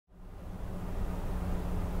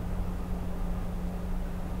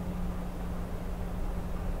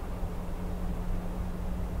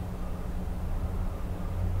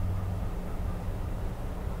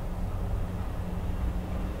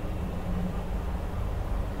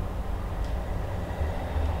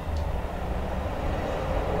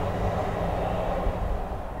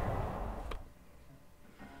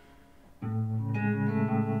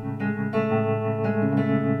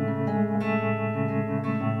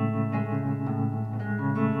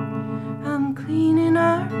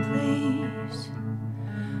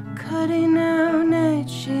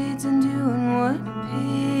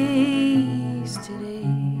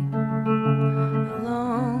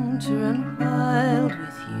wild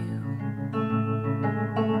with you.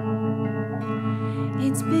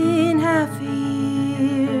 It's been half a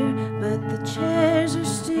year, but the chairs are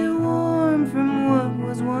still warm from what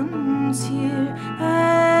was once here.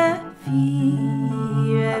 I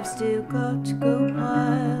fear I've still got to go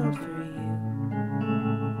wild for you.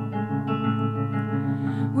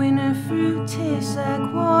 Winter fruit tastes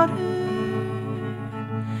like water,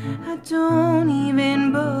 I don't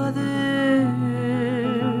even bother.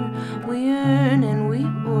 We earn and we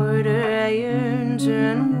order, I yearn to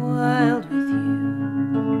run wild with you.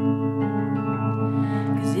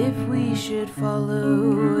 'Cause if we should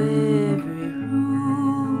follow every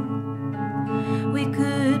rule, we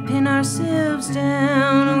could pin ourselves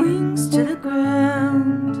down, wings to the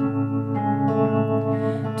ground.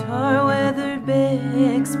 Tar weathered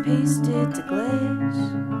bags pasted to glass.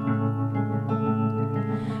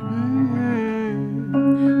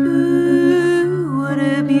 Ooh, what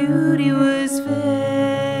a beauty was found.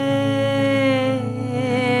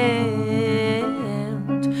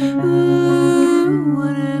 Ooh,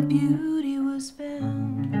 what a beauty was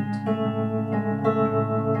found.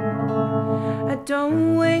 I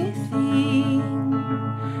don't weigh a thing,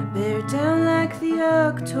 bear down like the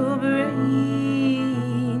October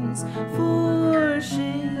rains. For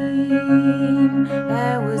shame,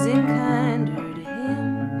 I wasn't kinder to him,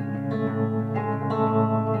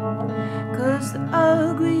 'cause the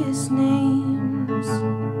ugliest names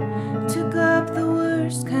took up the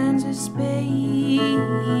worst kinds of space.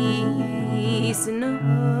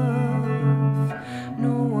 Enough,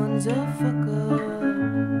 no one's a fuck up.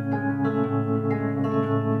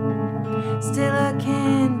 Still I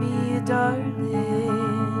can be a darling,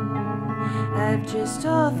 I've just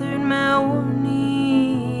authored my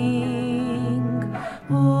warning.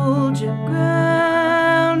 Hold your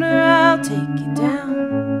ground or I'll take you down.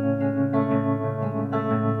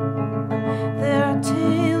 There are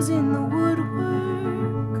tales in the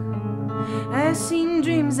woodwork, I've seen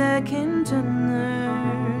dreams I can't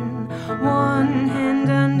unlearn. One hand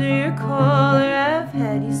under your collar, I've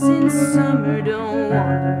had you since summer, don't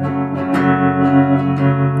wonder.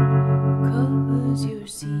 'Cause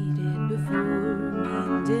you're seated before me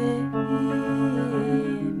and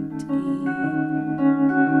empty.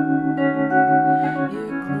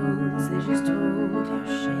 Your clothes, they just hold your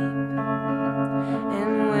shape.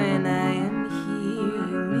 And when I am here,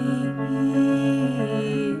 you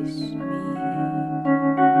miss me.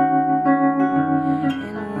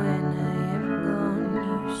 And when I am gone,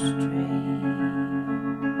 you stray.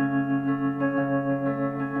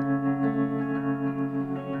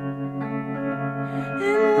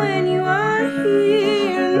 And when you are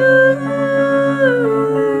here, nothing.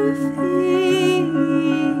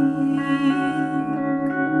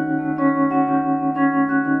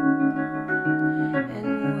 And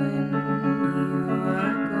when you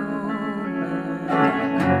are gone,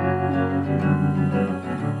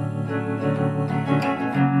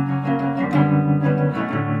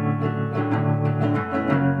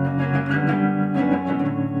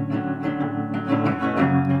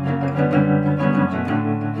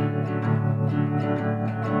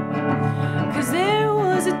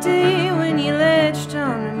 day when you latched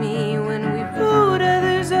on me, when we wrote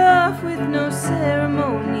others off with no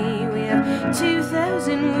ceremony. We have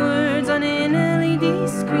 2,000 words on an LED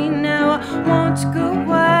screen. Now I want to go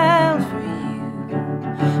wild for you,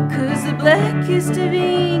 'cause the blackest of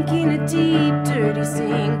ink in a deep dirty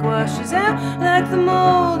sink washes out like the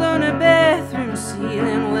mold on a bathroom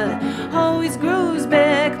ceiling. Well, it always grows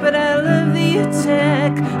back, but I love the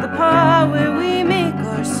attack, the part where we make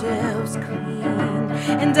ourselves clean.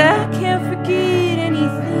 And I can't forget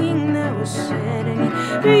anything that was said, any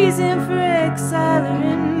reason for exile or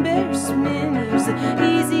embarrassment. Here's the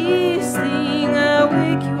easiest thing, I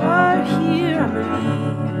wake, you are here, I'm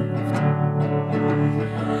relieved.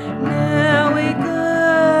 Now wake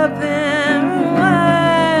up and run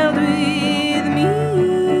wild with me.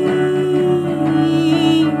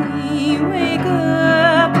 Wake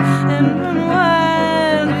up and run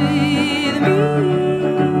wild with me.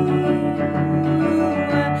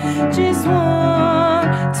 Just want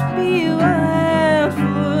to be wild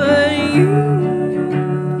for you.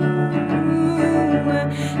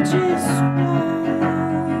 Just want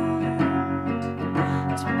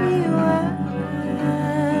to be wild for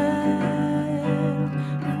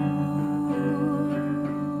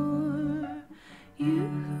you.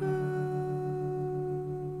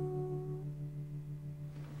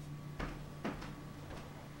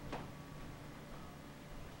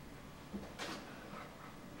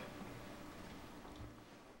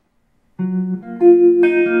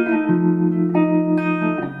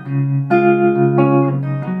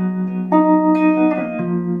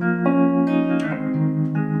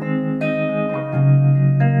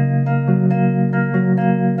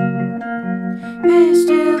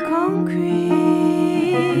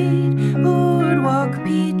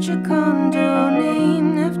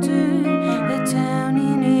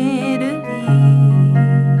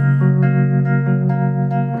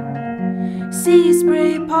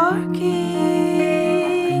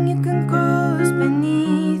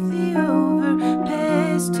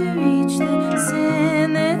 reach the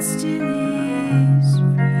sand that still is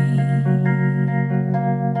free.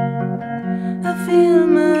 I feel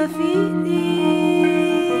my feeling,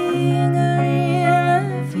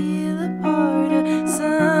 I feel a part of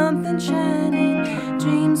something shining,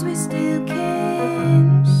 dreams we still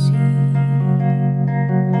can't see.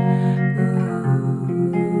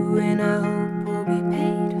 Ooh, and I hope we'll be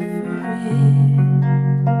paid for it.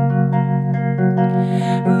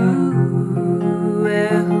 Ooh, I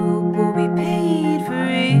hope we'll be paid for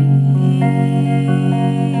it.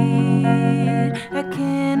 I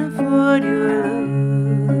can't afford your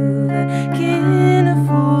love, I can't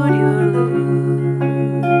afford your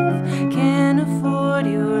love, can't afford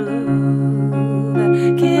your love, I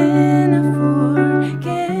can't afford your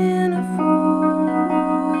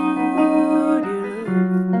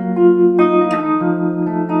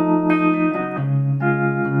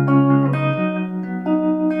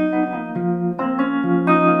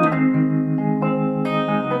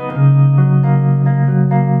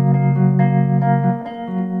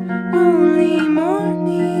lonely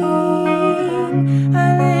morning, I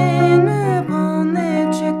land upon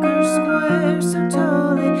that checker square so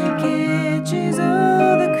tall it catches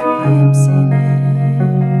all the crimson